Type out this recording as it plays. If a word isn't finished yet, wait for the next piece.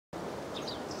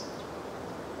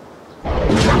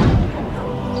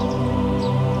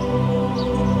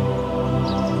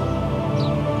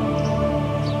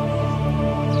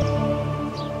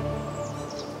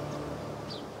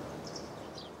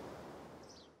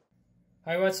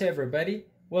Hi, what's up everybody?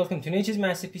 Welcome to Nature's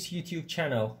Masterpiece YouTube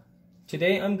channel.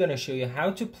 Today I'm gonna show you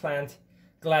how to plant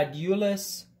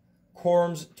gladiolus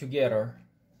corms together.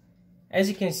 As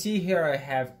you can see here, I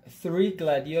have 3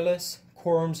 gladiolus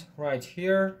corms right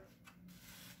here.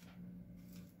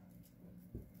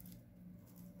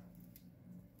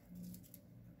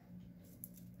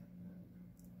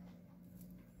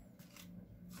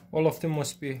 All of them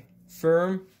must be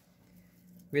firm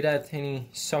without any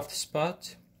soft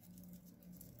spot.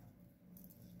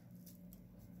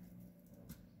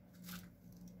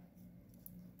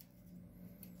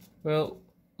 Well,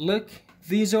 look,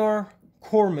 these are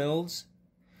cormels.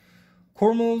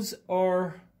 Cormels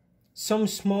are some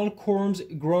small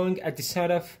corms growing at the side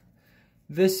of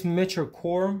this mature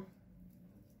corm.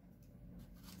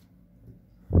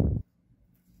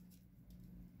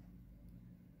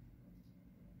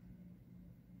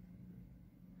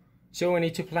 So we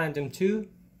need to plant them too.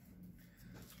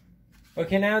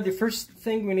 Okay, now the first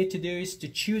thing we need to do is to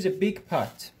choose a big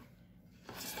pot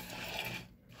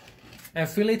and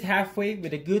fill it halfway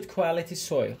with a good quality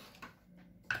soil.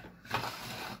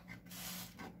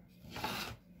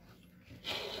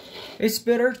 It's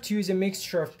better to use a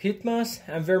mixture of peat moss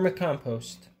and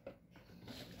vermicompost.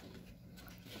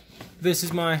 This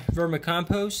is my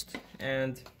vermicompost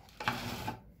and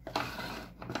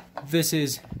this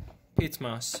is peat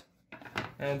moss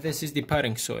and this is the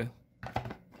potting soil.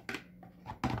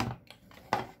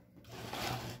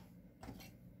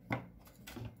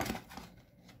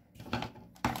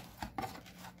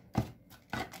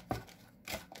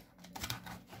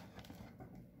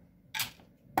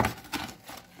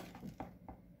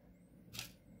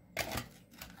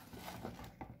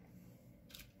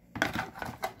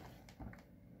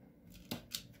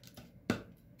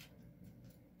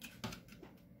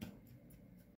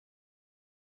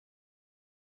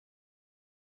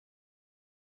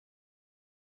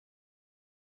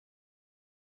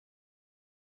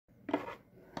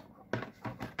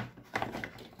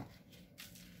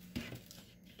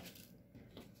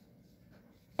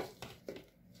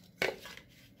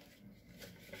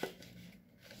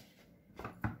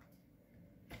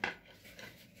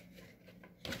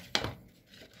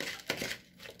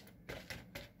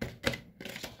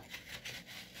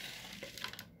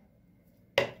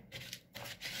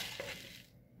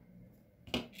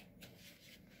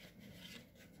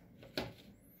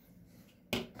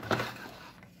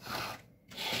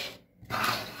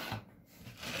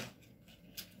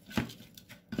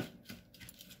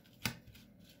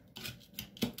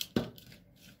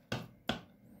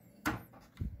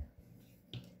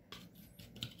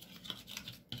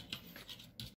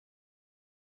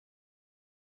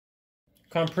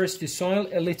 Compress the soil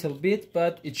a little bit,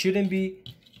 but it shouldn't be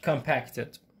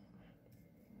compacted.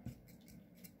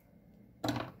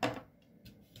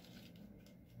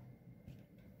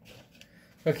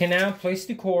 Okay, now place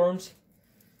the corms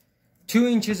 2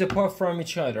 inches apart from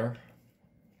each other.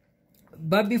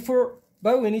 But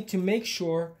we need to make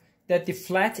sure that the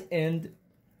flat end,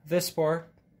 this part,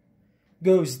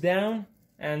 goes down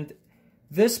and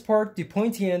this part, the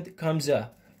pointy end, comes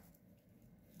up.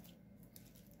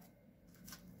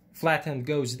 Flat end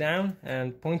goes down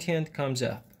and pointy end comes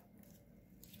up.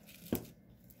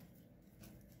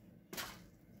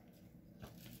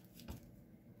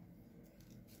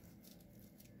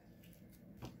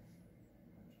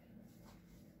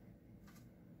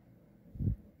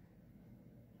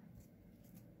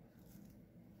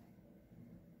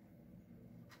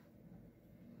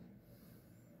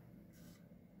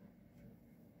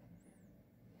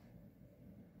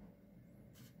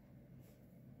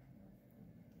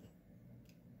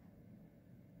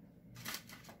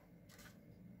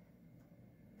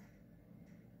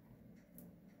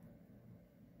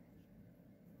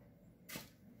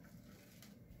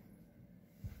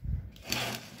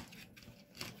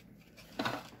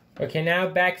 Okay, now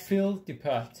backfill the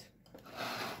pot.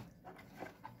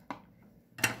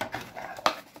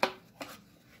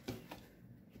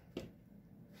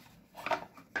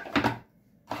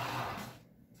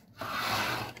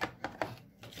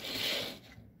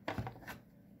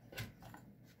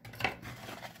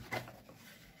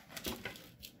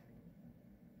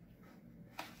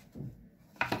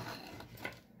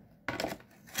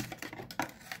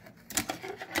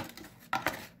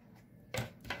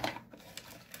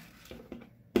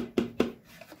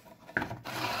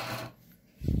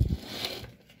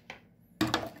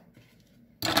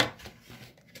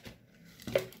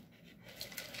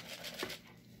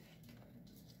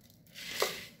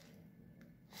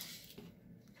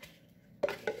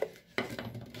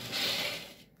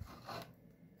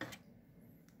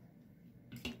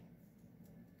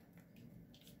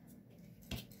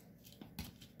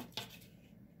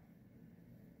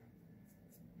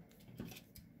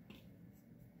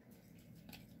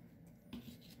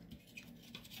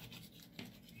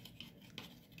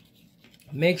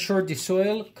 Make sure the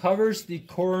soil covers the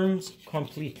corms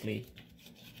completely.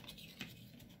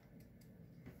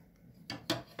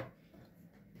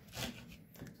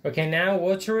 Okay, now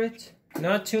water it.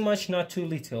 Not too much, not too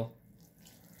little.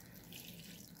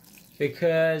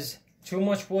 Because too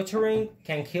much watering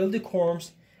can kill the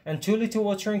corms, and too little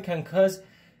watering can cause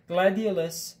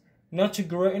gladiolus not to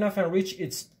grow enough and reach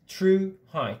its true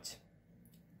height.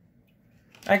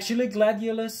 Actually,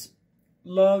 gladiolus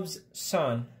loves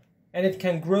sun, and it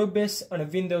can grow best on a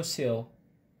windowsill.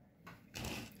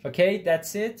 Okay,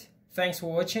 that's it. Thanks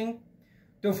for watching.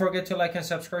 Don't forget to like and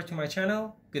subscribe to my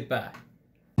channel. Goodbye.